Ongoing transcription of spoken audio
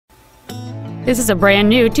This is a brand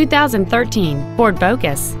new 2013 Ford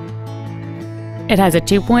Focus. It has a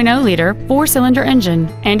 2.0-liter four-cylinder engine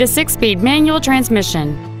and a 6-speed manual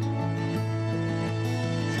transmission.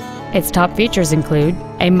 Its top features include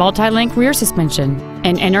a multi-link rear suspension,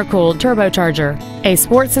 an intercooled turbocharger, a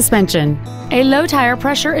sport suspension, a low tire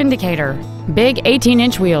pressure indicator, big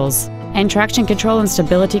 18-inch wheels, and traction control and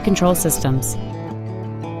stability control systems.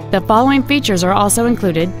 The following features are also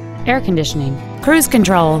included: air conditioning, cruise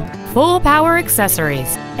control, full power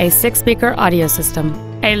accessories, a 6-speaker audio system,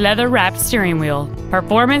 a leather-wrapped steering wheel,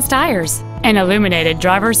 performance tires, an illuminated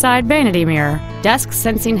driver's side vanity mirror, dusk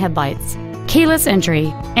sensing headlights, keyless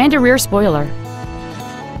entry, and a rear spoiler.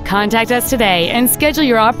 Contact us today and schedule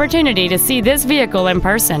your opportunity to see this vehicle in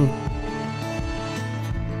person.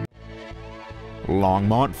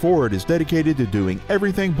 Longmont Ford is dedicated to doing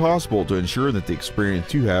everything possible to ensure that the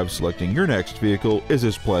experience you have selecting your next vehicle is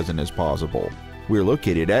as pleasant as possible. We're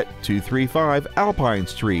located at 235 Alpine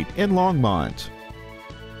Street in Longmont.